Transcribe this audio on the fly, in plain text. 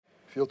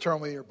If you'll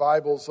turn with your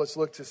Bibles, let's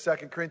look to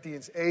 2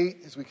 Corinthians 8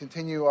 as we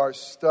continue our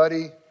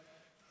study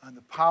on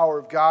the power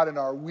of God in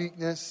our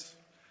weakness.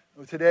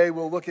 Today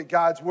we'll look at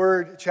God's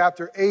Word,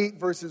 chapter 8,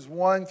 verses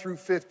 1 through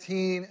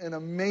 15, an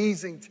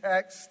amazing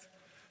text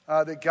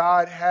that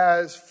God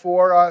has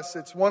for us.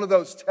 It's one of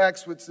those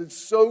texts which is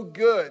so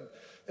good,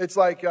 it's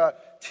like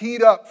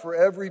teed up for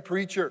every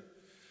preacher.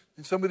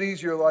 And some of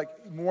these you're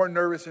like more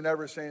nervous than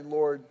ever saying,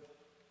 Lord,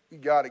 we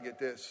got to get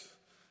this.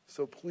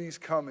 So please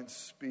come and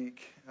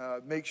speak.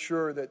 Make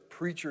sure that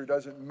preacher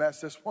doesn't mess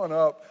this one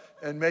up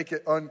and make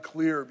it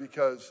unclear,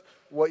 because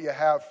what you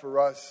have for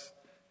us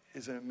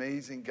is an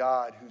amazing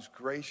God who's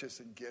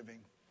gracious and giving.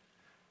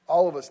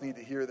 All of us need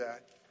to hear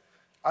that.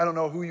 I don't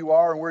know who you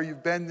are and where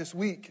you've been this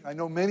week. I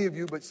know many of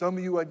you, but some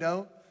of you I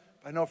don't.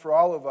 I know for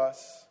all of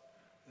us,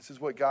 this is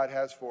what God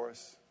has for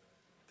us,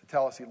 to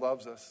tell us He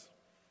loves us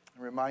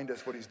and remind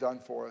us what He's done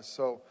for us.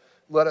 So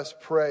let us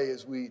pray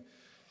as we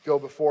go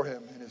before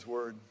Him in His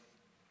Word.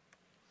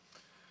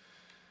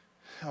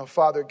 Oh,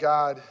 Father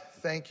God,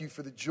 thank you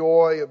for the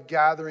joy of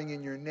gathering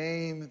in your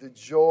name, the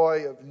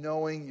joy of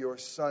knowing your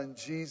Son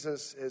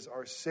Jesus as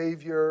our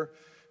Savior,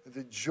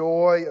 the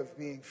joy of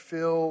being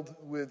filled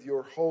with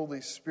your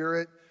Holy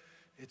Spirit.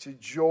 It's a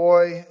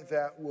joy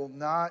that will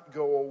not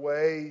go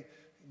away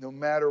no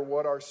matter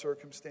what our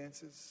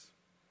circumstances.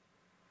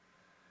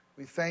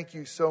 We thank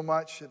you so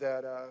much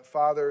that,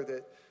 Father,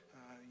 that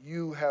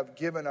you have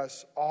given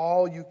us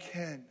all you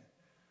can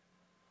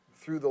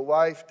through the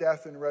life,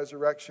 death, and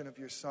resurrection of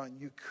your Son.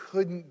 You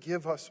couldn't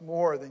give us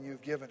more than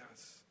you've given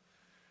us.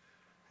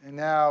 And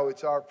now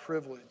it's our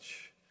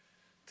privilege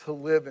to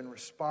live in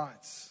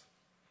response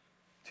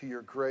to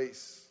your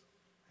grace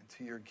and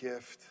to your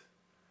gift,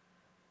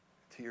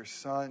 to your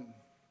Son,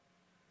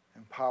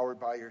 empowered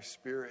by your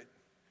Spirit,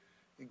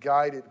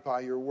 guided by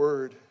your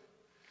word.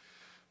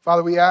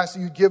 Father, we ask that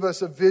you give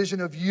us a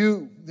vision of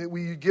you, that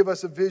you give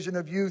us a vision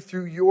of you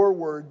through your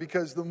word,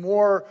 because the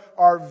more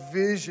our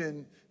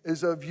vision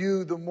is of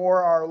you, the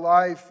more our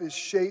life is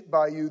shaped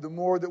by you, the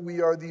more that we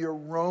are the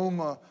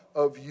aroma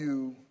of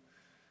you,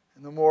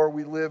 and the more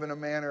we live in a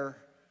manner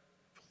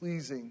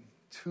pleasing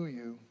to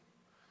you.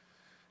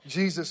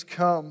 Jesus,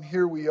 come,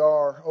 here we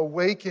are.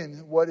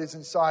 Awaken what is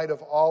inside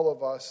of all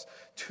of us.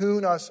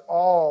 Tune us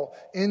all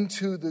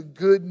into the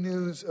good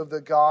news of the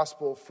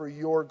gospel. For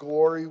your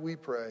glory we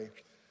pray.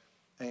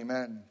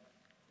 Amen.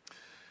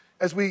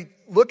 As we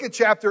look at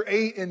chapter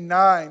 8 and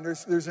 9,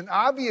 there's an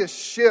obvious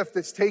shift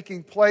that's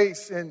taking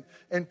place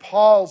in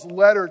Paul's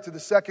letter to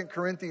the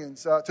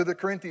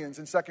Corinthians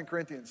in 2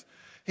 Corinthians.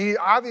 He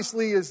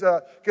obviously is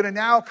going to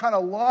now kind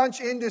of launch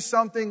into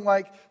something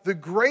like the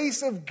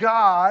grace of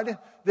God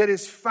that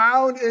is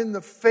found in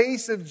the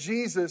face of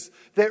Jesus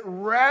that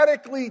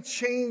radically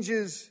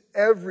changes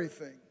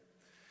everything.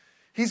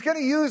 He's going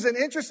to use an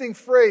interesting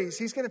phrase.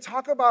 He's going to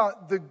talk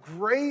about the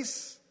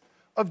grace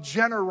of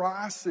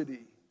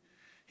generosity.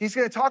 He's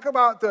going to talk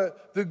about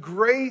the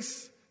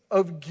grace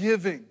of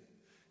giving.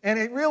 And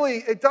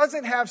it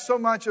doesn't have so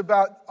much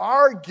about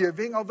our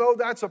giving, although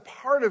that's a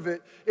part of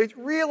it. It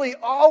really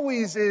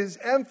always is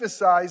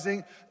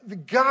emphasizing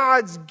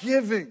God's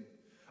giving.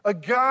 A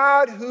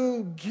God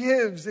who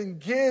gives and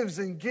gives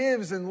and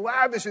gives and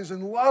lavishes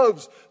and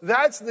loves.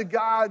 That's the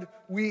God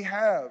we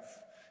have.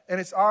 And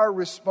it's our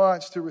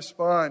response to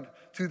respond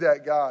to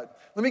that God.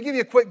 Let me give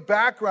you a quick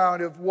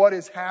background of what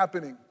is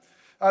happening.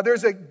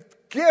 There's a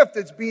gift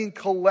that's being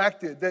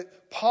collected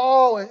that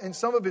Paul and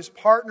some of his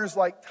partners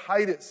like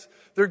Titus,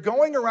 they're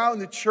going around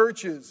the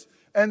churches,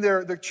 and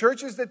they're the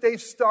churches that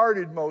they've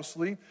started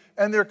mostly,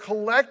 and they're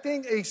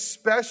collecting a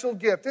special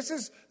gift. This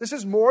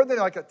is more than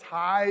like a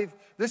tithe.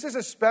 This is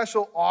a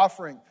special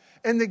offering.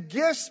 And the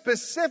gift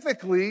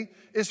specifically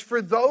is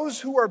for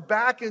those who are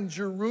back in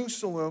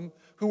Jerusalem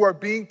who are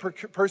being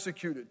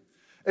persecuted.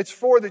 It's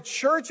for the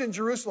church in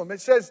Jerusalem. It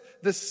says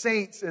the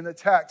saints in the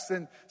text.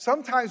 And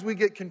sometimes we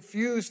get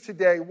confused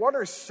today. What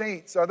are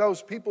saints? Are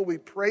those people we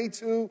pray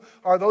to?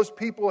 Are those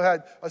people who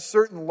had a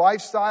certain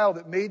lifestyle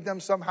that made them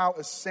somehow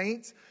a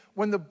saint?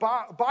 When the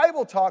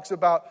Bible talks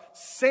about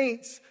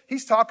saints,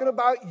 he's talking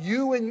about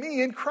you and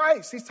me in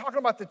Christ. He's talking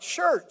about the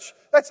church.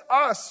 That's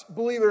us,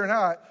 believe it or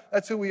not.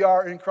 That's who we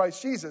are in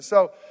Christ Jesus.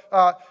 So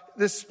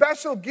this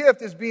special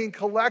gift is being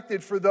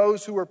collected for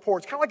those who are poor.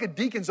 It's kind of like a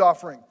deacon's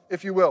offering,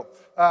 if you will,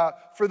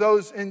 for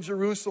those in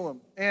Jerusalem.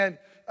 And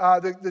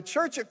the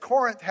church at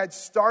Corinth had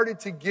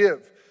started to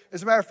give.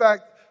 As a matter of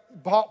fact,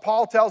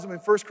 Paul tells them in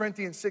 1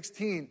 Corinthians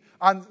 16,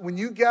 when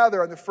you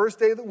gather on the first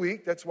day of the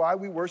week, that's why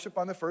we worship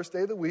on the first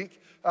day of the week,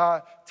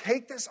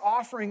 take this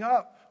offering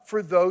up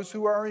for those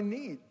who are in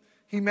need.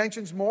 He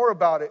mentions more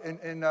about it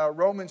in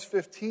Romans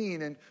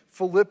 15 and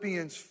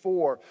Philippians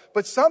 4.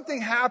 But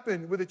something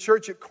happened with the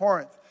church at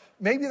Corinth.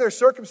 Maybe their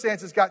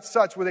circumstances got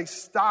such where they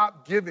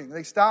stopped giving.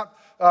 They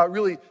stopped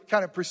really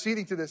kind of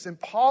proceeding to this. And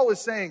Paul is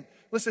saying,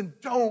 listen,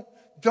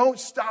 don't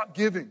stop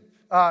giving.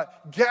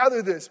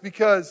 Gather this,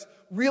 because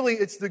really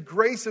it's the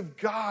grace of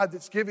God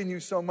that's given you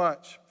so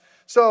much.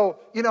 So,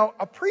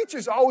 a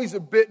preacher's always a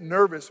bit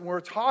nervous when we're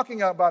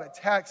talking about a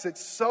text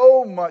that's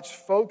so much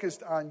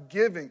focused on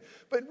giving.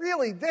 But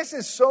really, this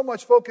is so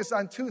much focused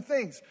on two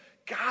things.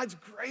 God's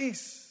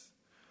grace,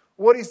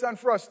 what he's done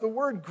for us. The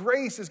word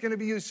grace is going to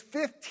be used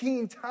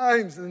 15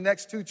 times in the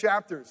next 2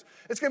 chapters.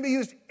 It's going to be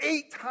used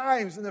 8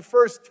 times in the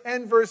first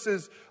 10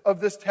 verses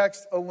of this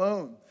text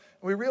alone. And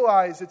we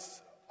realize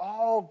it's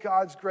all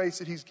God's grace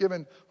that he's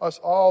given us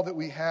all that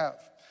we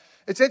have.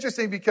 It's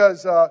interesting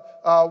because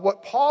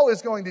what Paul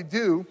is going to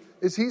do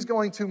is he's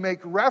going to make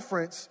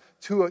reference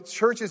to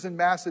churches in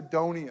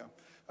Macedonia.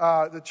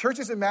 The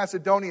churches in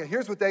Macedonia,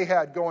 here's what they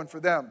had going for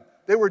them.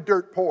 They were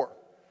dirt poor.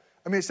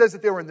 I mean, it says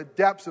that they were in the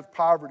depths of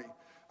poverty.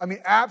 I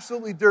mean,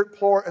 absolutely dirt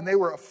poor, and they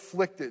were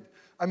afflicted.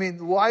 I mean,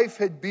 life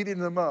had beaten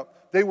them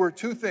up. They were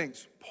 2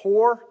 things,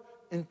 poor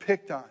and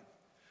picked on.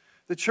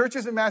 The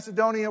churches in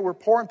Macedonia were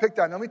poor and picked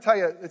on. Let me tell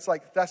you, it's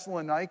like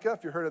Thessalonica,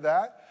 if you've heard of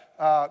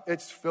that.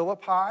 It's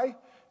Philippi.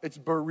 It's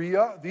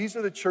Berea. These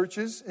are the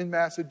churches in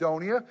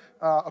Macedonia,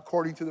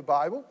 according to the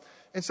Bible.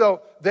 And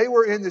so they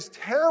were in this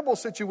terrible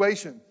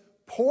situation,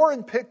 poor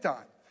and picked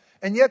on.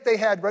 And yet they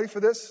had, ready for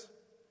this?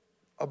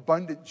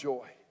 Abundant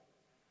joy.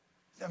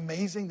 Isn't it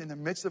amazing that in the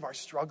midst of our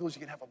struggles, you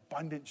can have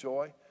abundant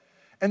joy?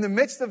 In the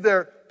midst of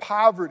their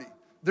poverty,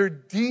 their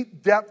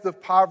deep depth of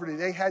poverty,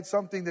 they had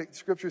something that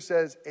Scripture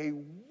says, a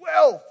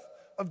wealth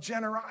of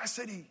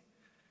generosity.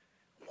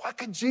 What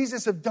could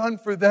Jesus have done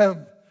for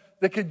them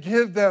that could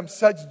give them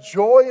such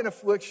joy in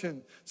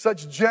affliction,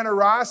 such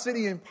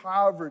generosity in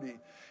poverty?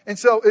 And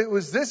so it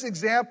was this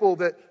example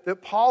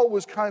that Paul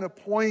was kind of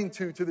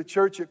pointing to the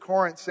church at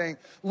Corinth, saying,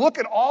 look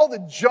at all the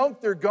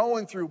junk they're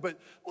going through, but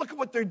look at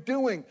what they're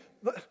doing.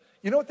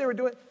 You know what they were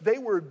doing? They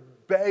were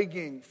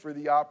begging for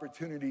the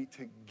opportunity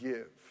to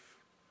give.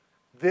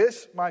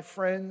 This, my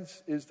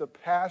friends, is the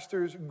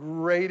pastor's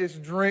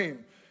greatest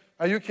dream.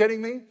 Are you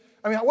kidding me?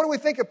 I mean, what do we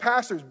think of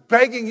pastors?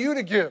 Begging you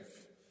to give.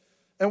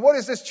 And what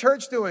is this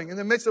church doing in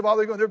the midst of all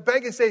they're going? They're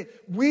begging, saying,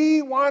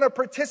 we want to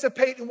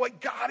participate in what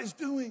God is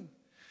doing.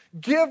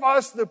 Give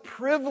us the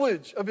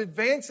privilege of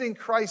advancing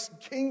Christ's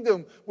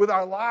kingdom with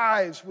our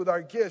lives, with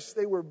our gifts.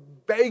 They were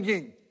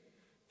begging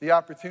the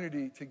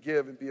opportunity to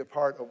give and be a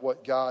part of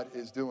what God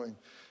is doing.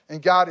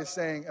 And God is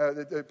saying,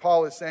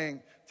 Paul is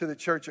saying to the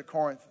church at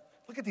Corinth,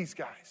 look at these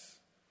guys.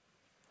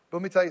 But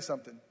let me tell you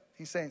something.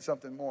 He's saying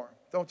something more.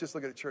 Don't just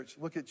look at a church.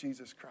 Look at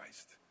Jesus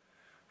Christ,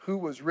 who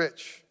was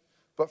rich,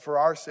 but for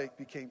our sake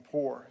became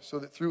poor, so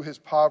that through his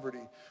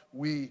poverty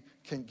we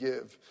can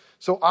give.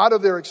 So out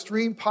of their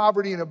extreme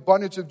poverty and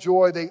abundance of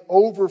joy, they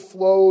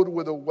overflowed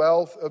with a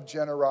wealth of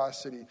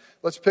generosity.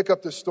 Let's pick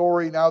up the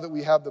story now that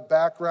we have the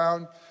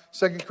background.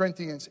 2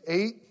 Corinthians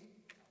 8,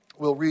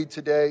 we'll read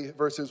today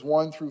verses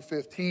 1 through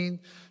 15.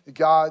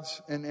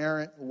 God's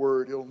inerrant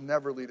word. It'll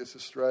never lead us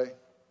astray.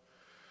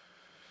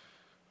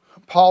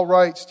 Paul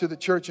writes to the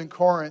church in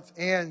Corinth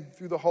and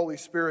through the Holy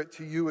Spirit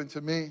to you and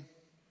to me.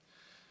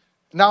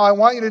 Now I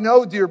want you to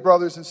know, dear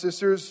brothers and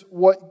sisters,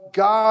 what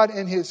God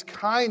in his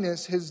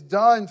kindness has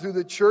done through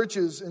the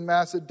churches in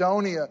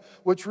Macedonia,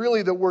 which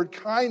really the word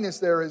kindness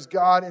there is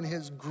God in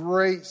his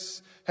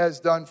grace has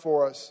done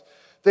for us.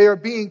 They are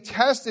being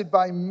tested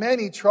by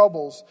many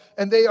troubles,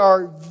 and they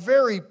are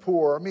very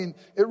poor. I mean,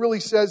 it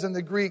really says in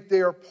the Greek,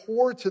 they are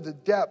poor to the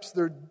depths.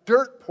 They're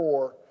dirt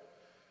poor.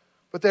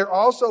 But they're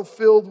also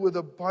filled with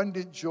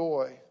abundant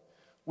joy,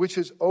 which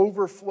has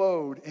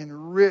overflowed in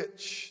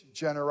rich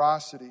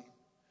generosity.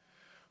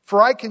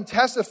 For I can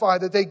testify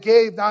that they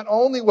gave not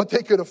only what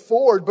they could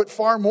afford, but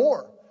far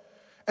more.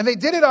 And they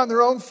did it on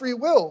their own free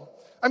will.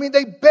 I mean,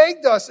 they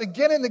begged us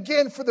again and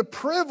again for the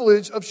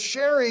privilege of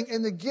sharing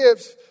in the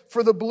gifts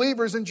for the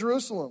believers in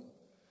Jerusalem.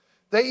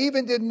 They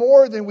even did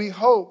more than we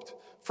hoped.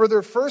 For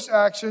their first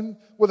action,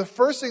 the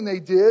first thing they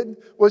did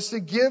was to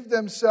give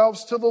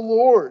themselves to the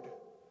Lord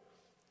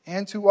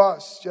and to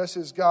us, just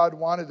as God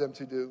wanted them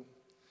to do.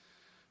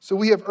 So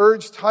we have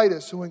urged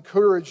Titus, who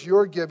encouraged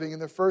your giving in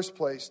the first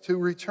place, to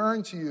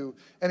return to you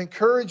and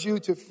encourage you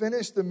to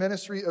finish the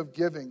ministry of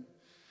giving.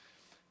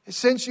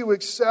 Since you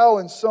excel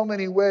in so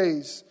many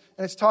ways,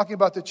 and it's talking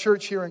about the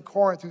church here in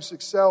Corinth who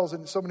excels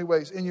in so many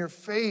ways, in your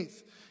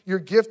faith, your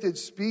gifted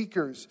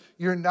speakers,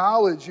 your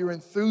knowledge, your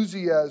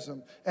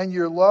enthusiasm, and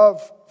your love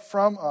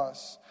from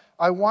us,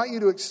 I want you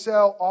to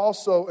excel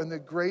also in the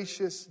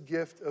gracious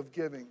gift of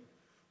giving.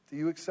 Do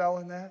you excel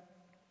in that?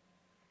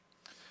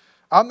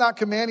 I'm not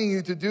commanding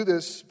you to do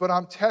this, but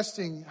I'm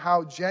testing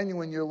how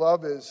genuine your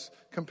love is,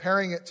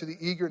 comparing it to the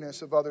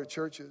eagerness of other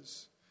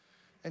churches.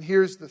 And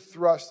here's the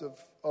thrust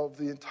of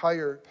the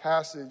entire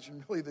passage,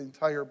 and really the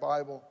entire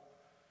Bible.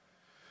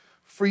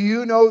 For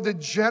you know the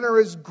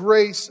generous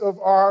grace of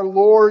our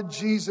Lord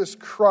Jesus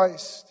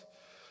Christ.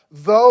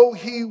 Though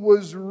he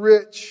was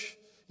rich,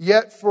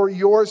 yet for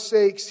your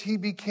sakes he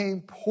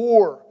became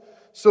poor,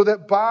 so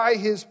that by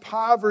his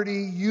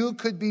poverty you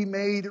could be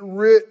made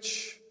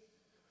rich.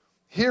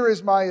 Here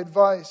is my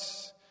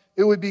advice.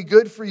 It would be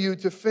good for you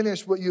to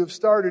finish what you have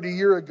started a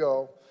year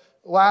ago.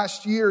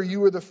 Last year, you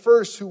were the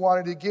first who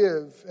wanted to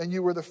give, and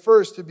you were the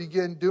first to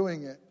begin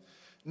doing it.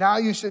 Now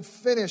you should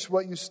finish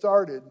what you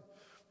started.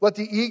 Let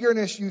the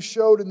eagerness you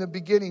showed in the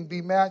beginning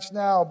be matched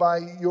now by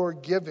your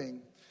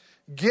giving.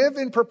 Give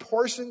in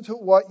proportion to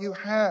what you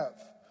have.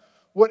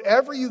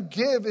 Whatever you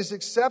give is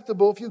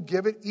acceptable if you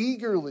give it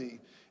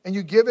eagerly, and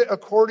you give it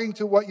according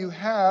to what you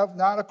have,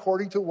 not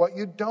according to what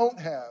you don't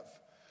have.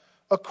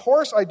 Of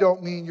course, I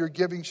don't mean your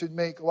giving should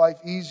make life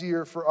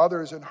easier for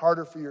others and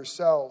harder for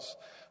yourselves.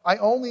 I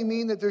only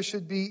mean that there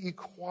should be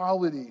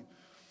equality.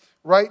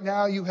 Right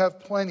now you have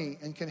plenty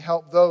and can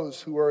help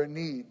those who are in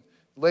need.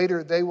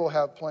 Later they will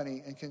have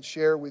plenty and can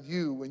share with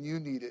you when you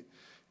need it.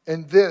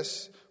 In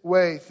this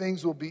way,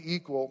 things will be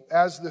equal.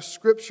 As the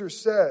scripture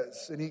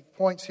says, and he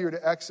points here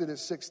to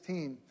Exodus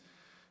 16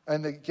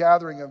 and the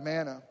gathering of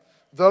manna.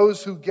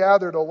 Those who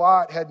gathered a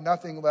lot had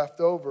nothing left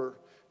over,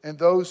 and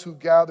those who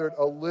gathered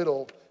a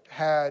little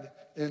had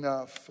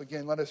enough.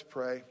 Again, let us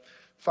pray.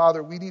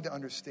 Father, we need to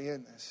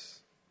understand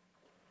this.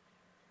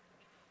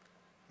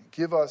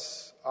 Give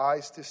us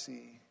eyes to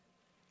see,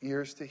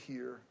 ears to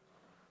hear,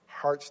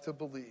 hearts to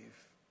believe,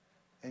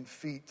 and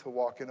feet to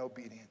walk in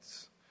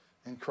obedience.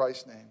 In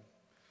Christ's name,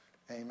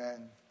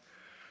 amen.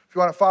 If you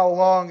want to follow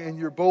along in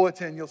your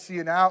bulletin, you'll see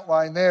an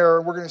outline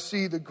there. We're going to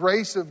see the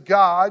grace of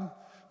God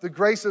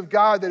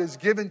that is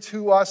given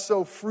to us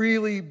so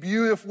freely,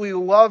 beautifully,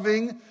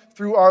 loving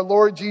through our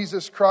Lord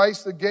Jesus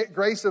Christ. The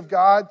grace of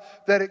God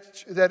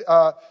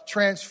that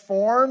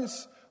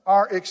transforms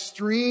our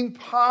extreme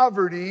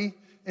poverty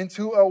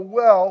into a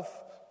wealth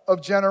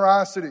of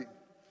generosity.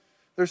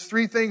 There's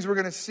three things we're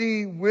going to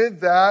see with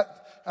that.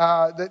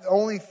 The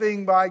only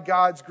thing by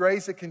God's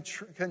grace that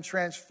can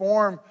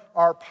transform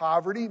our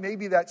poverty.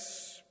 Maybe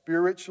that's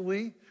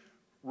spiritually,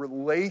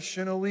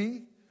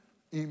 relationally,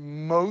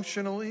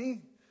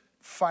 emotionally,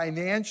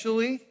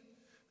 financially.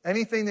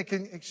 Anything that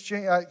can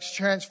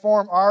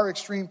transform our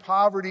extreme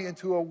poverty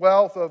into a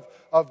wealth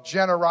of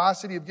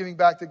generosity, of giving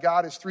back to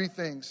God, is three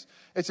things.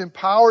 It's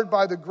empowered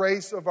by the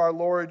grace of our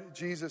Lord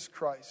Jesus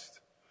Christ.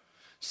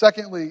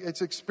 Secondly,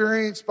 it's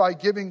experienced by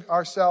giving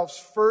ourselves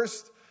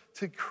first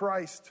to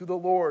Christ, to the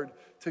Lord,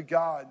 to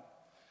God.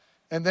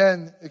 And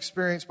then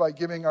experienced by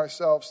giving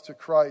ourselves to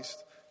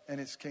Christ and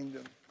His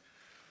kingdom.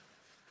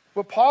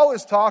 What Paul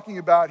is talking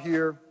about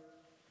here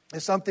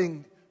is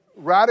something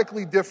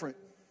radically different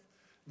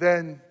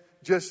than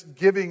just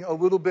giving a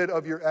little bit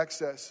of your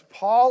excess.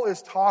 Paul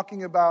is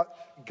talking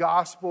about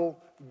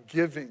gospel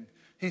giving.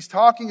 He's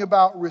talking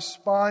about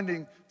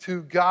responding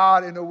to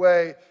God in a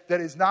way that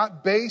is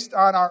not based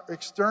on our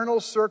external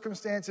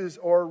circumstances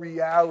or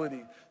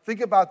reality.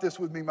 Think about this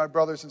with me, my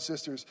brothers and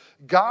sisters.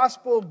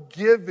 Gospel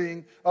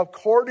giving,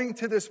 according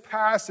to this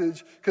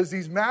passage, because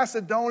these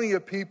Macedonia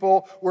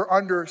people were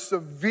under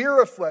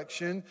severe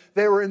affliction.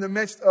 They were in the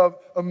midst of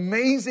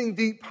amazing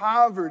deep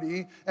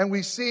poverty. And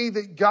we see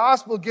that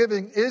gospel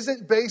giving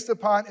isn't based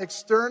upon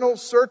external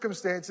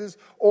circumstances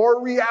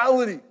or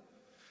reality.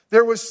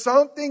 There was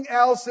something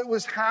else that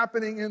was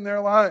happening in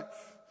their life.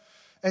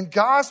 And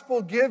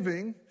gospel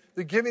giving,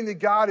 the giving that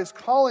God is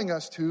calling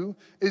us to,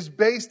 is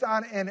based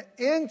on an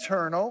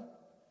internal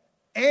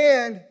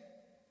and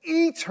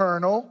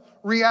eternal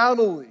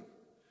reality.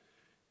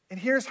 And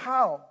here's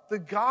how. The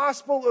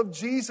gospel of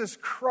Jesus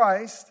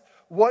Christ,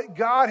 what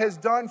God has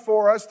done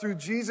for us through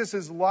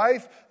Jesus'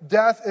 life,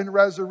 death, and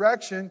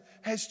resurrection,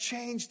 has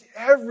changed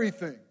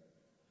everything.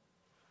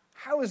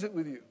 How is it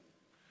with you?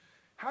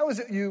 How is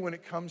it you when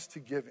it comes to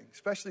giving,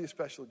 especially a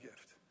special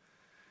gift?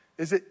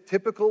 Is it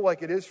typical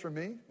like it is for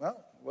me? Well,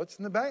 what's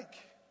in the bank?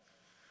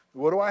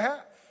 What do I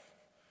have?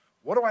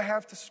 What do I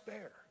have to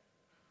spare?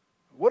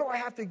 What do I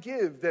have to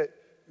give that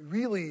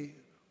really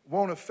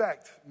won't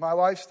affect my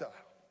lifestyle?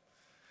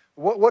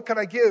 What can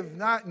I give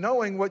not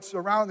knowing what's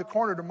around the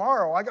corner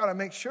tomorrow? I got to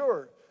make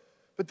sure.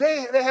 But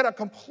they had a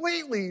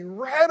completely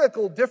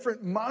radical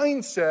different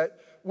mindset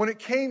when it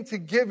came to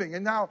giving.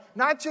 And now,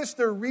 not just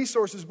their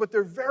resources, but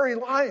their very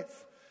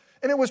life.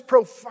 And it was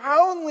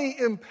profoundly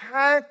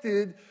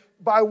impacted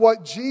by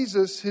what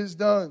Jesus has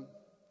done.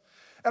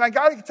 And I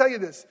got to tell you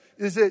this,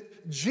 is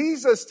that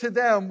Jesus to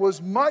them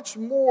was much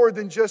more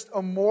than just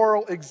a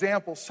moral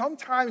example.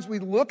 Sometimes we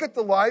look at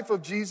the life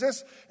of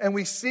Jesus and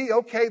we see,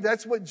 okay,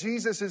 that's what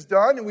Jesus has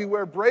done. And we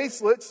wear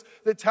bracelets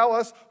that tell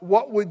us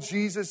what would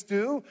Jesus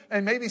do.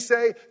 And maybe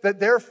say that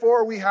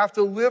therefore we have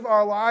to live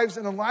our lives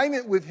in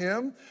alignment with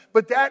Him.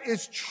 But that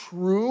is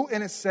true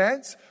in a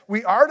sense.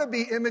 We are to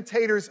be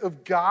imitators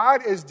of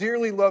God as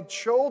dearly loved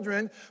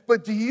children.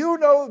 But do you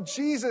know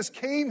Jesus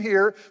came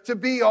here to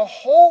be a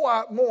whole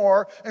lot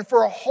more and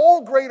for a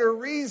whole greater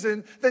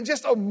reason than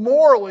just a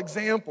moral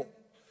example?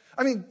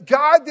 I mean,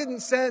 God didn't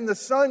send the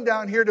Son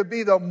down here to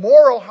be the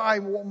moral high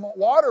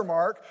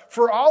watermark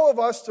for all of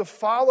us to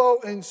follow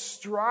and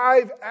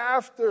strive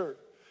after.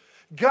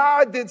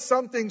 God did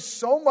something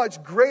so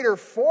much greater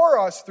for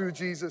us through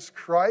Jesus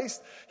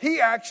Christ. He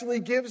actually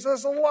gives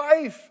us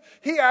life.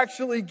 He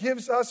actually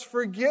gives us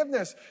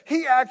forgiveness.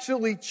 He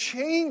actually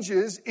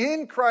changes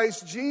in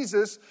Christ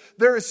Jesus.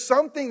 There is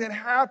something that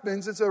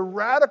happens. It's a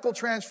radical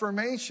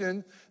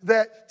transformation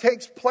that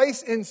takes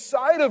place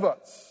inside of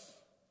us.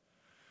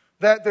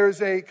 That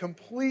there's a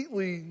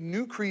completely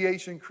new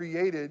creation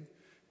created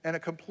and a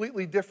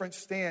completely different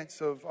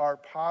stance of our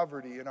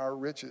poverty and our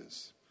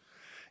riches.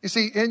 You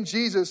see, in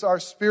Jesus, our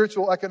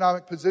spiritual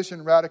economic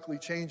position radically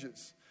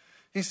changes.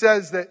 He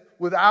says that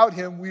without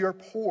him, we are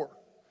poor.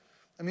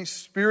 I mean,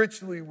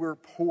 spiritually, we're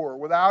poor.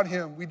 Without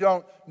him, we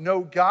don't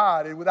know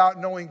God. And without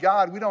knowing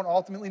God, we don't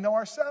ultimately know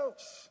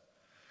ourselves.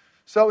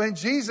 So in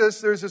Jesus,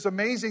 there's this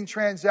amazing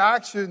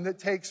transaction that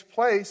takes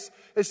place.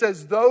 It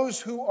says, those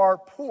who are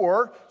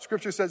poor,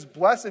 Scripture says,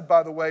 blessed,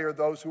 by the way, are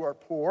those who are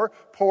poor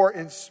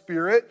in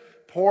spirit,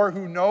 poor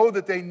who know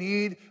that they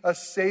need a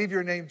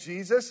Savior named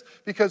Jesus,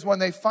 because when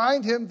they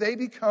find him, they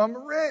become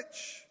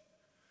rich.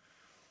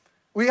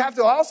 We have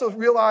to also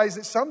realize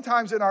that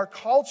sometimes in our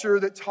culture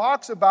that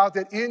talks about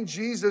that in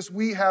Jesus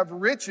we have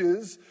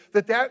riches,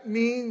 that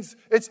means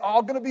it's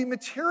all going to be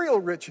material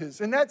riches.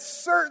 And that's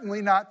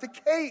certainly not the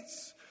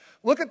case.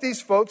 Look at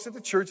these folks at the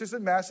churches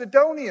in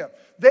Macedonia.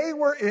 They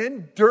were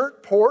in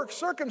dirt poor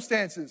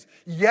circumstances,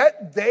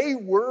 yet they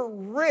were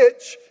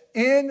rich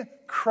in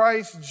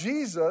Christ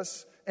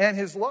Jesus and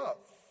his love.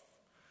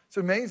 It's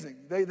amazing.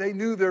 They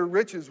knew their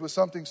riches was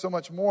something so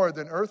much more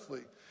than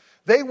earthly.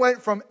 They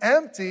went from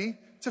empty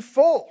to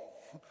full.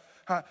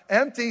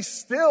 Empty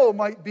still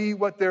might be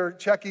what their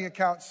checking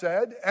account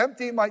said.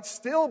 Empty might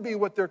still be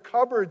what their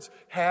cupboards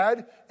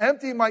had.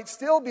 Empty might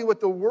still be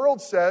what the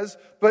world says.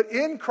 But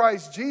in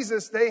Christ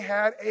Jesus, they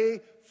had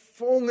a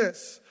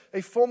fullness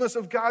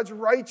of God's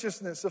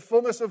righteousness, a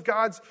fullness of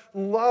God's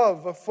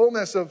love, a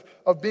fullness of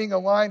being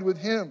aligned with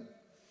him.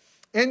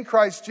 In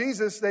Christ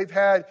Jesus, they've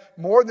had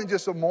more than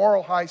just a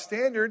moral high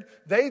standard.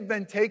 They've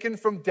been taken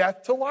from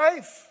death to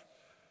life.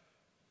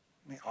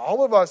 I mean,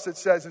 all of us, it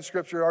says in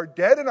Scripture, are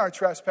dead in our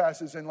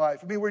trespasses in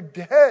life. I mean, we're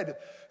dead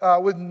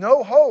with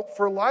no hope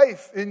for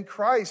life in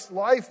Christ,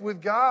 life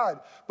with God.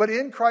 But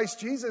in Christ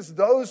Jesus,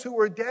 those who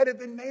were dead have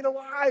been made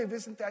alive.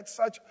 Isn't that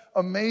such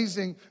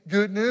amazing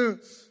good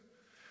news?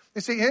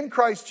 You see, in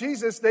Christ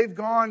Jesus, they've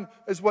gone,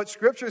 as what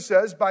Scripture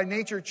says, by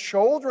nature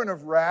children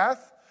of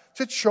wrath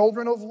to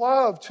children of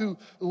love, to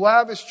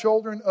lavish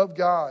children of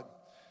God.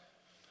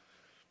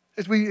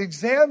 As we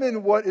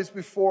examine what is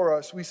before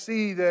us, we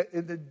see that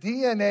in the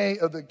DNA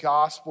of the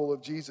gospel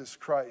of Jesus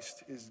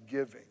Christ is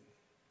giving.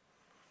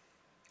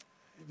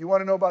 You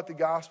want to know about the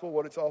gospel,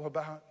 what it's all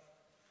about?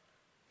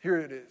 Here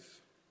it is.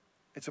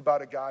 It's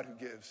about a God who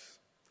gives.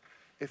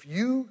 If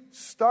you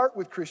start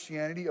with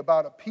Christianity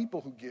about a people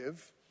who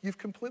give, you've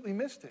completely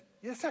missed it.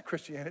 It's not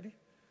Christianity.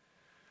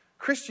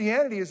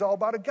 Christianity is all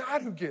about a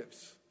God who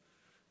gives.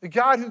 The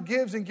God who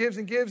gives and gives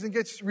and gives and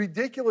gets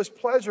ridiculous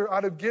pleasure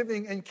out of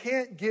giving and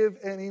can't give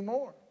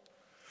anymore.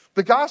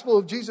 The gospel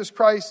of Jesus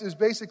Christ is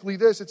basically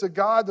this. It's a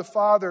God the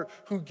Father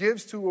who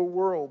gives to a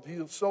world. He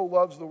so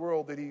loves the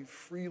world that he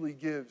freely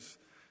gives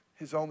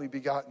his only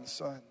begotten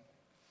Son.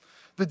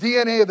 The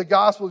DNA of the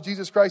gospel of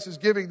Jesus Christ is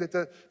giving,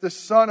 that the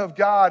Son of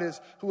God is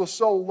who will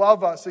so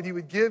love us that he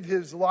would give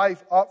his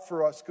life up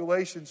for us.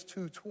 Galatians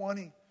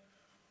 2:20.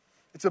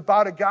 It's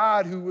about a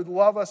God who would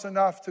love us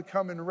enough to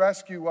come and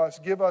rescue us,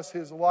 give us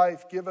his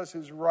life, give us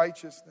his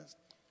righteousness.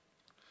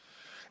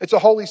 It's a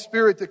Holy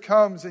Spirit that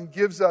comes and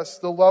gives us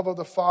the love of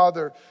the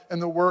Father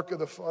and the work of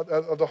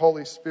the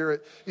Holy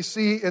Spirit. You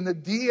see, in the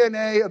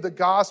DNA of the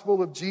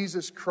gospel of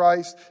Jesus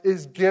Christ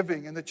is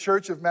giving, and the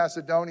church of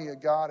Macedonia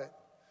got it.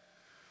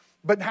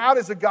 But how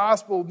does the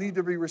gospel need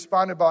to be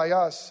responded by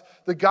us?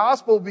 The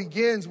gospel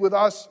begins with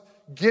us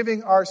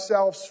giving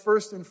ourselves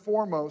first and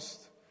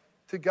foremost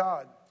to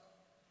God.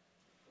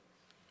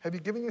 Have you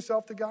given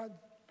yourself to God?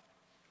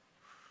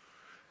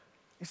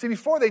 You see,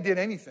 before they did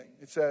anything,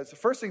 it says, the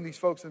first thing these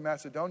folks in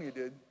Macedonia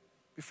did,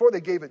 before they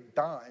gave a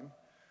dime,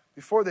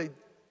 before they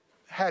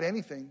had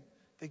anything,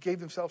 they gave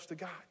themselves to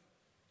God.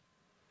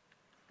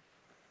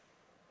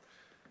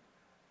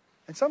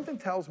 And something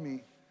tells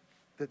me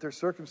that their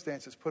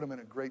circumstances put them in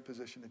a great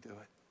position to do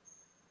it.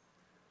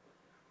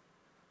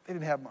 They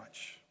didn't have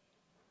much.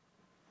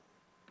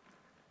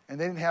 And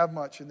they didn't have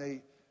much, and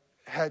they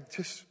had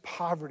just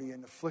poverty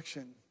and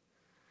affliction.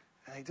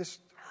 And they just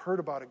heard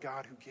about a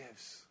God who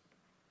gives.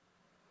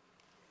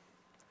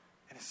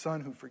 And a Son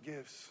who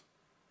forgives.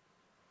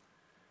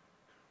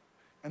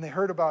 And they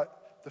heard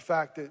about the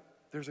fact that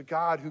there's a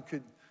God who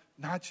could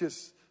not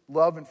just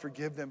love and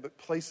forgive them, but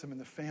place them in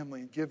the family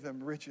and give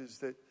them riches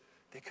that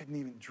they couldn't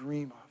even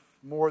dream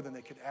of, more than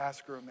they could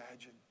ask or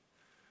imagine.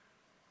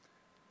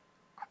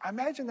 I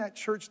imagine that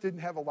church didn't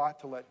have a lot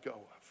to let go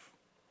of.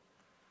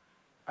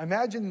 I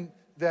imagine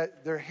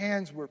that their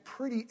hands were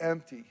pretty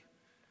empty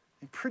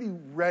and pretty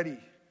ready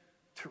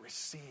to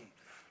receive.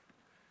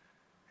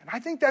 And I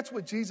think that's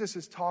what Jesus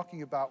is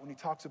talking about when he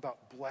talks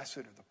about blessed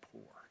are the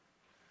poor.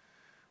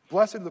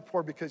 Blessed are the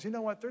poor because you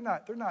know what? They're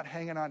not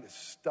hanging on to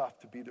stuff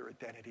to be their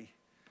identity.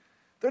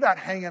 They're not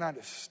hanging on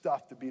to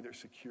stuff to be their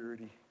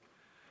security.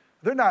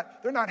 They're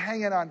not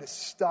hanging on to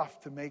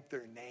stuff to make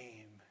their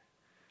name.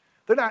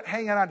 They're not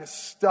hanging on to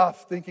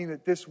stuff thinking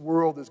that this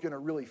world is going to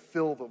really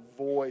fill the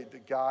void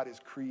that God has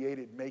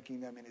created,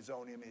 making them in his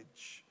own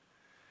image.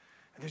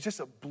 And there's just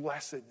a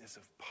blessedness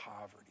of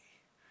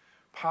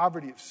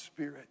poverty of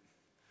spirit.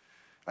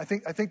 I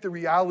think the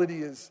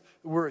reality is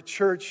we're a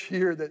church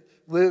here that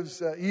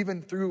lives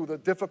even through the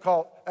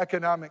difficult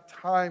economic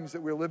times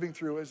that we're living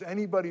through. Is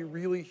anybody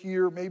really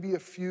here, maybe a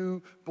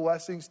few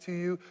blessings to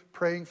you,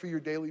 praying for your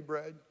daily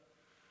bread?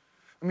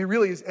 I mean,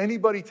 really, is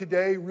anybody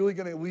today really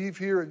going to leave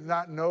here and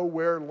not know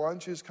where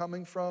lunch is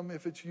coming from?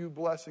 If it's you,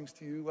 blessings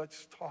to you.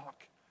 Let's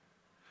talk.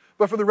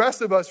 But for the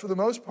rest of us, for the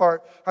most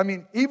part, I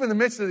mean, even in the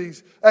midst of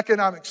these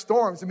economic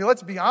storms, I mean,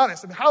 let's be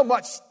honest. I mean, how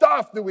much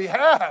stuff do we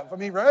have? I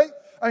mean, right?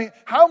 I mean,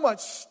 how much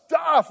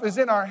stuff is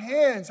in our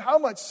hands? How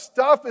much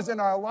stuff is in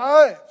our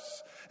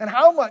lives? And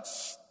how much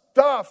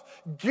stuff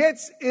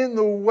gets in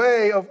the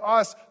way of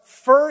us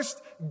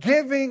first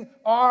giving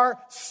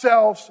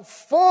ourselves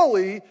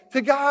fully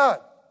to God?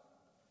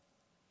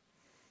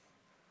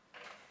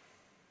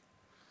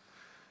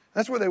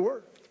 That's where they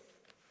were.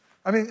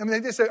 I mean, they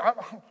just say,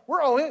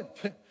 we're all in.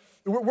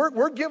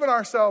 We're giving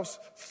ourselves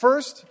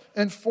first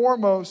and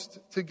foremost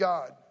to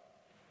God.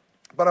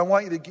 But I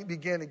want you to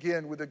begin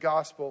again with the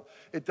gospel.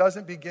 It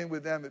doesn't begin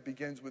with them, it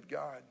begins with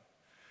God.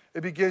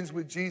 It begins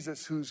with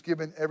Jesus, who's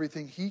given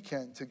everything he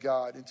can to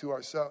God and to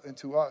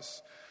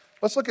us.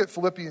 Let's look at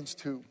Philippians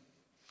 2.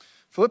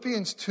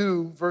 Philippians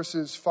 2,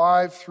 verses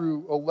 5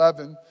 through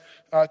 11,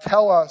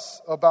 tell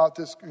us about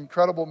this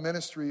incredible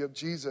ministry of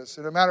Jesus.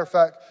 And as a matter of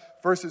fact,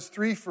 verses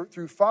 3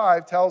 through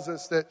 5 tells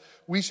us that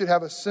we should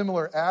have a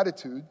similar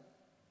attitude.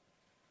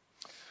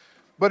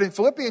 But in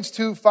Philippians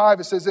 2:5,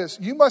 it says this: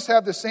 you must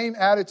have the same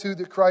attitude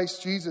that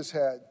Christ Jesus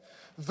had.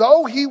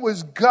 Though he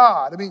was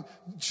God, I mean,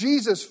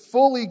 Jesus,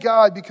 fully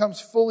God,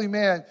 becomes fully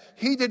man.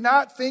 He did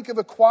not think of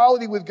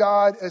equality with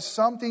God as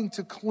something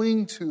to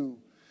cling to.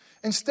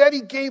 Instead,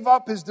 he gave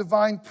up his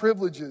divine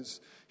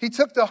privileges. He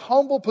took the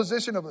humble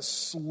position of a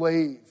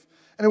slave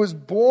and was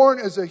born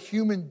as a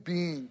human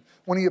being.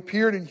 When he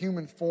appeared in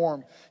human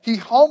form, he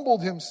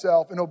humbled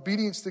himself in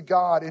obedience to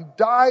God and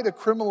died a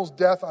criminal's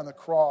death on the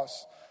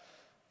cross.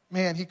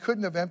 Man, he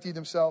couldn't have emptied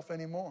himself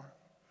anymore.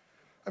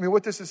 I mean,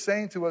 what this is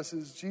saying to us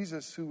is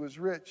Jesus, who was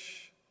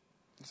rich,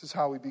 this is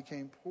how he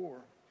became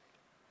poor.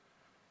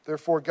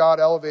 Therefore, God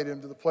elevated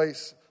him to the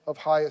place of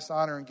highest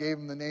honor and gave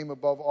him the name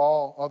above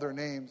all other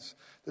names.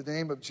 The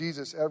name of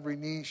Jesus, every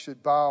knee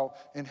should bow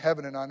in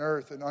heaven and on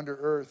earth and under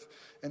earth,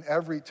 and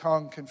every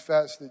tongue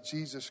confess that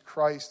Jesus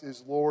Christ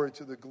is Lord,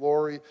 to the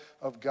glory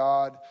of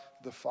God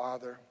the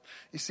Father.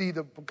 You see,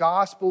 the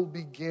gospel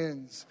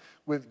begins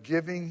with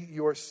giving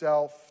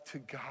yourself to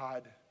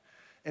God.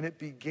 And it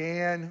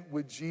began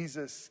with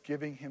Jesus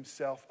giving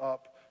himself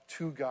up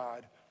to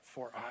God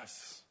for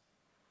us.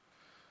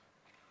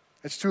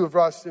 It's true of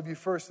us. If you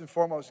first and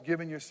foremost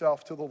given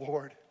yourself to the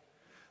Lord,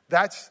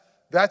 that's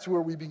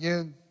where we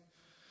begin.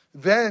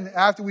 Then,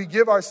 after we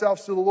give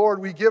ourselves to the Lord,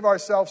 we give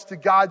ourselves to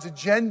God's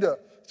agenda,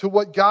 to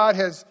what God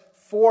has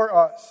for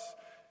us.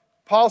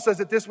 Paul says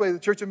it this way, the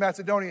church of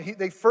Macedonia,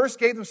 they first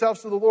gave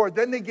themselves to the Lord,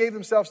 then they gave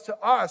themselves to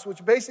us,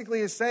 which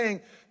basically is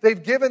saying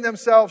they've given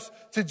themselves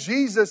to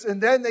Jesus,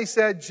 and then they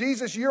said,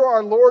 Jesus, you're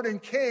our Lord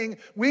and King.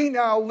 We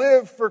now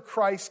live for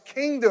Christ's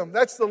kingdom.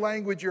 That's the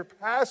language your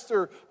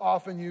pastor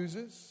often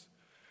uses.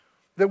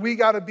 That we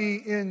got to be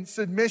in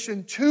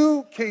submission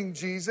to King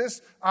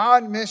Jesus,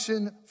 on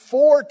mission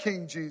for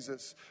King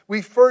Jesus.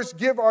 We first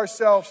give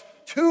ourselves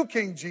to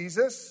King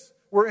Jesus.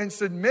 We're in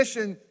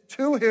submission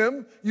to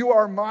him. You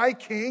are my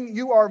King.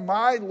 You are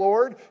my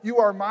Lord. You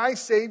are my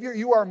Savior.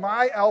 You are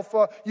my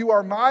Alpha. You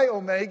are my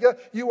Omega.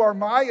 You are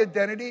my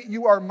identity.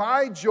 You are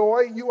my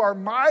joy. You are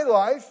my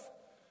life.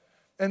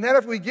 And then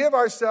if we give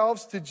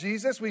ourselves to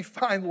Jesus, we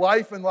find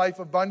life and life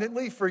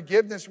abundantly,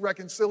 forgiveness,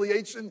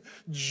 reconciliation,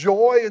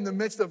 joy in the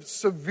midst of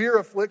severe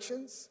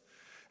afflictions.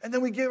 And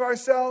then we give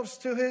ourselves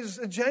to his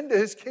agenda,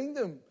 his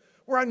kingdom.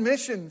 We're on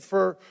mission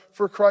for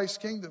Christ's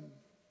kingdom.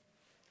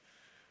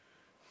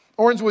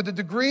 Orangewood, the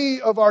degree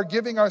of our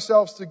giving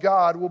ourselves to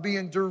God will be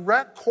in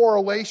direct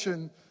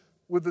correlation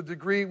with the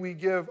degree we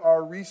give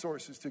our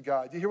resources to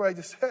God. Do you hear what I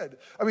just said?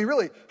 I mean,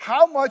 really,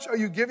 how much are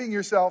you giving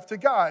yourself to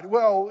God?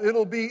 Well,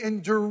 it'll be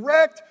in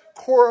direct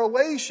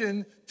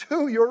correlation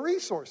to your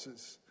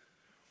resources.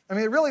 I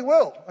mean, it really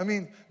will. I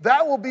mean,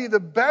 that will be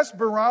the best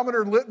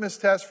barometer litmus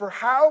test for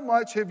how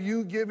much have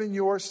you given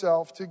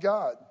yourself to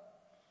God.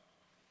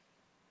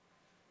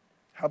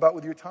 How about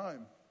with your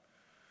time,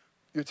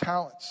 your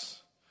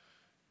talents,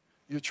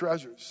 your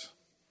treasures?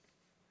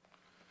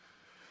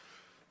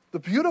 The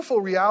beautiful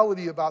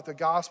reality about the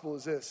gospel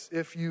is this: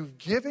 if you've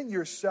given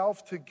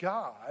yourself to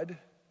God,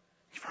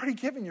 you've already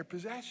given your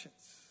possessions.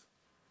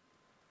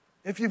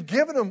 If you've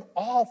given him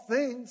all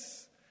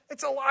things,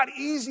 it's a lot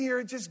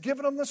easier just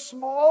giving him the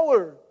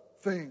smaller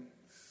things.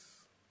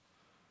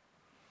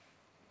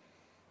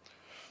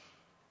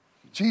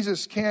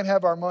 Jesus can't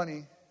have our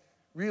money,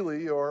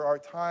 really, or our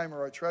time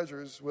or our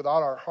treasures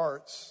without our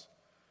hearts.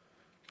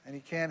 And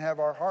he can't have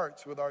our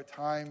hearts with our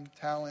time,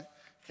 talent,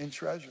 and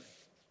treasure.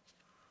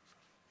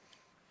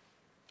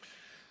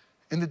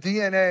 In the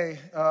DNA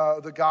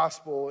of the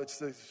gospel, it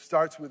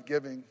starts with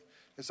giving.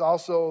 It's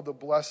also the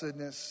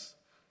blessedness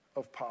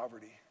of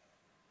poverty.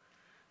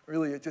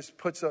 Really, it just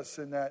puts us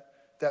in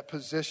that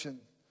position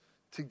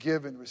to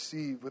give and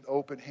receive with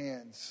open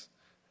hands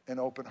and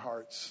open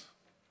hearts.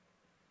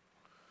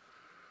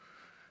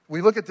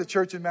 We look at the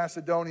church in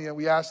Macedonia and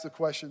we ask the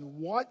question,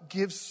 what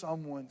gives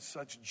someone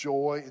such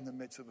joy in the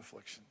midst of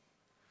affliction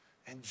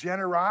and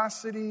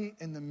generosity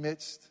in the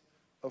midst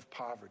of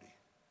poverty?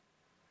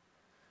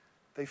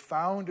 They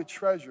found a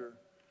treasure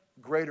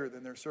greater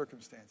than their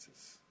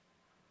circumstances.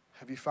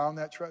 Have you found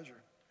that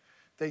treasure?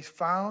 They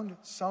found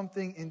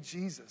something in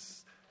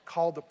Jesus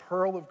called the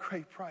pearl of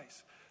great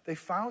price. They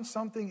found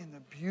something in the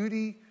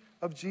beauty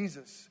of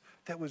Jesus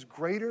that was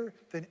greater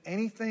than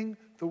anything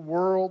the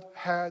world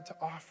had to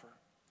offer.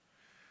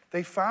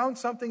 They found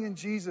something in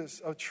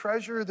Jesus, a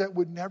treasure that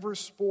would never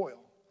spoil.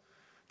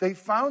 They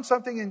found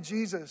something in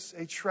Jesus,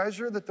 a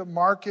treasure that the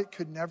market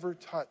could never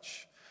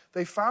touch.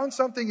 They found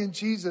something in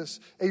Jesus,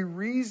 a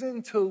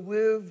reason to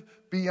live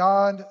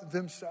beyond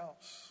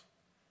themselves.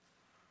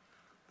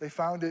 They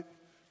found it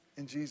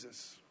in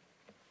Jesus.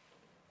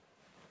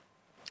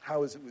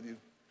 How is it with you?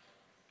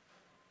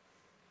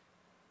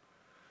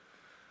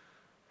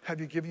 Have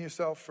you given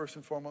yourself first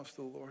and foremost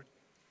to the Lord?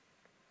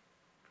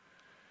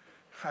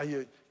 Are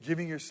you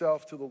giving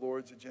yourself to the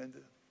Lord's agenda?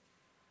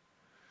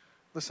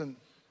 Listen,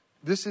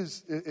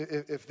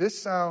 if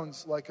this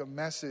sounds like a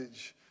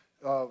message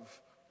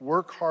of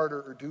work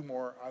harder or do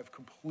more, I've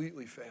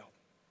completely failed.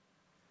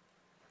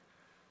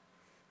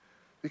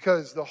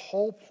 Because the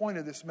whole point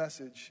of this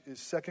message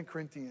is 2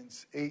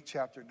 Corinthians 8,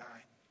 chapter 9.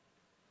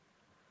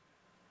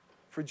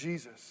 For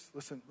Jesus,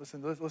 listen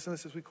to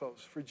this as we close.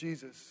 For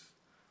Jesus,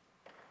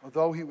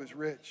 although he was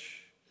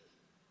rich,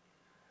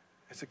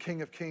 as the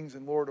King of Kings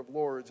and Lord of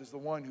Lords, as the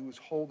one who was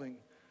holding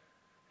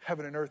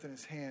heaven and earth in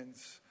his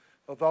hands,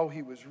 although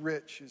he was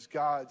rich as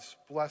God's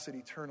blessed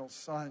eternal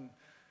Son,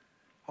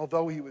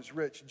 although he was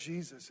rich,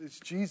 it's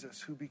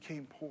Jesus who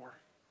became poor.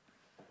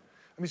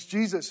 It's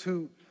Jesus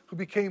who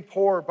became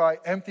poor by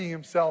emptying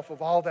himself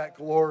of all that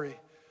glory,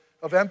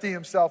 of emptying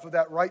himself of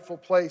that rightful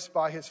place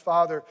by his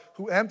Father,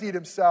 who emptied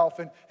himself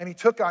and he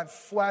took on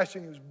flesh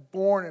and he was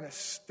born in a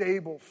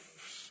stable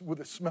with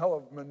the smell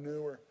of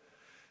manure.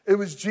 It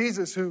was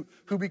Jesus who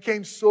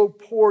became so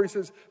poor, he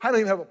says, I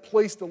don't even have a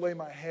place to lay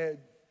my head.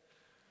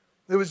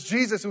 It was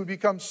Jesus who would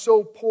become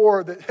so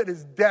poor that at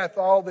his death,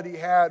 all that he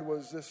had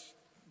was this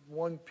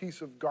one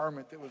piece of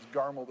garment that was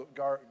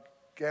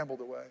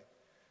gambled away.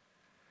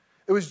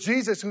 It was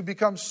Jesus who would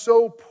become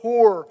so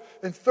poor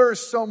and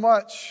thirst so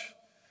much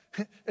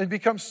and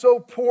become so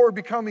poor,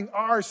 becoming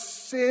our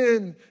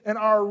sin and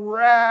our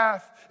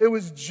wrath. It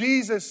was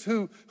Jesus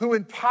who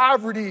in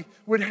poverty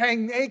would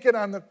hang naked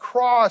on the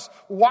cross.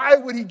 Why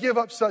would he give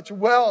up such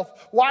wealth?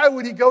 Why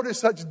would he go to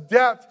such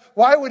depth?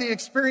 Why would he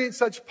experience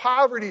such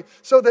poverty?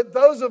 So that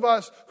those of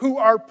us who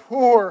are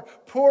poor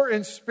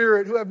in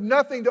spirit, who have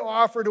nothing to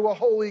offer to a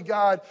holy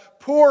God,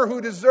 poor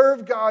who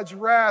deserve God's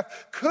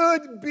wrath,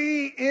 could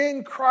be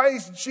in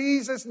Christ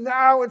Jesus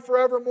now and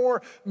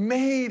forevermore,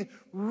 made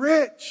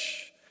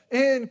rich.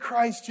 In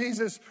Christ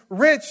Jesus,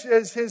 rich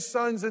as his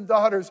sons and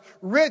daughters,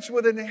 rich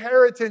with an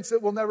inheritance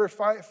that will never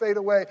fade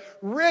away,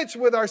 rich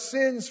with our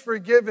sins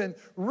forgiven,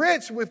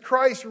 rich with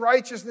Christ's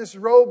righteousness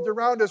robed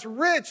around us,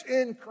 rich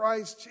in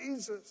Christ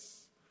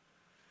Jesus.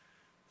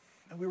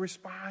 And we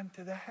respond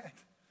to that.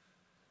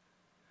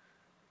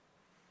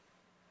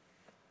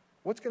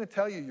 What's going to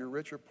tell you you're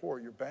rich or poor?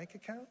 Your bank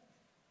account?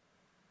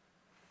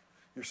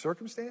 Your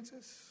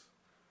circumstances?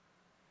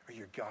 Or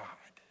your God?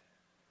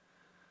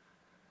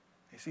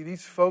 You see,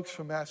 these folks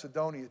from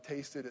Macedonia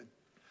tasted a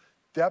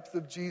depth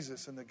of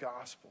Jesus in the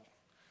gospel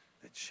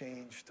that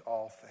changed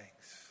all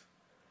things.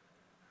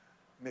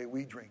 May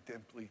we drink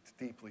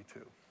deeply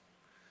too.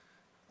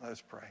 Let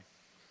us pray.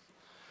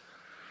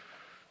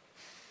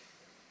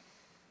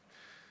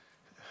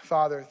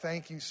 Father,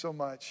 thank you so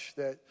much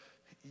that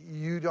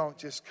you don't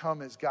just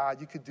come as God.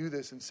 You could do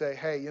this and say,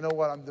 hey, you know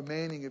what? I'm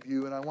demanding of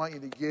you and I want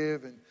you to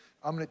give and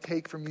I'm going to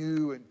take from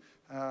you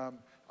and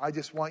I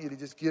just want you to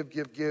just give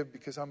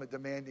because I'm a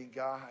demanding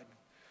God.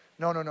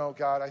 No,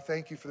 God. I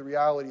thank you for the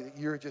reality that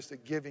you're just a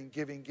giving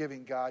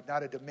God,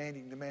 not a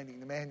demanding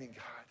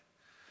God.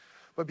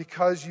 But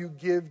because you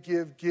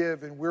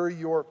give, and we're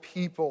your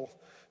people,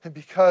 and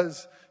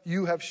because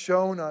you have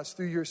shown us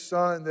through your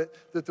Son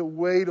that the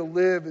way to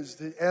live is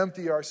to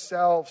empty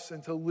ourselves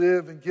and to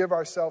live and give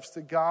ourselves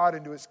to God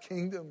and to his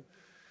kingdom.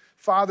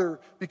 Father,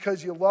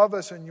 because you love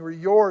us and you're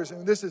yours,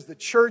 and this is the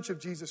church of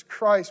Jesus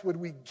Christ, would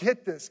we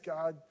get this,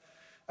 God?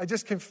 I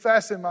just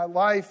confess in my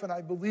life, and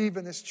I believe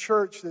in this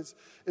church,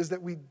 is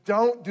that we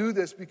don't do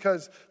this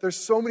because there's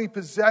so many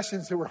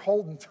possessions that we're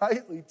holding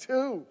tightly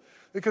to.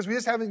 Because we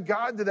just haven't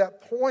gotten to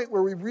that point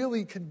where we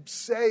really can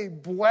say,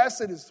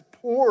 blessed is the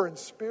poor in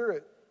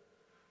spirit.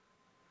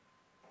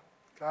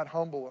 God,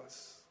 humble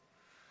us.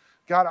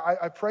 God,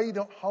 I pray you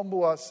don't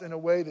humble us in a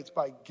way that's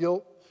by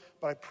guilt,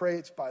 but I pray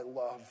it's by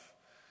love.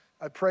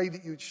 I pray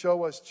that you'd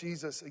show us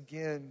Jesus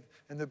again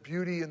and the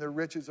beauty and the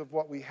riches of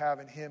what we have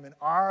in him. And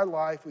our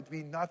life would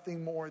be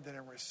nothing more than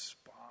a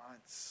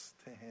response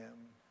to him.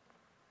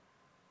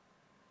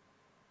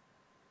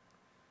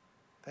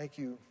 Thank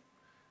you,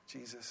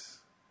 Jesus,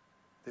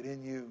 that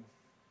in you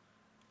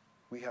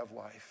we have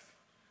life.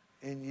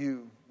 In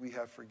you we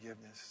have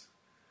forgiveness.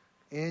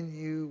 In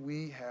you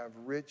we have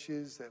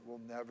riches that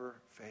will never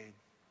fade.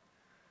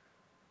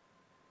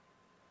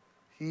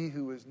 He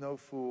who is no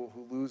fool,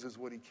 who loses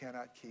what he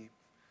cannot keep,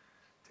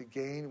 to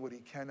gain what he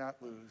cannot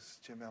lose,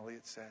 Jim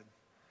Elliot said.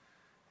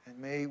 And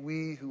may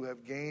we who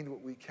have gained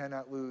what we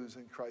cannot lose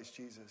in Christ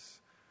Jesus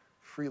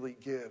freely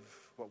give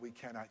what we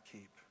cannot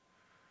keep.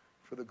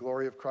 For the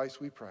glory of Christ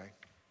we pray.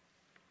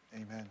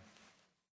 Amen.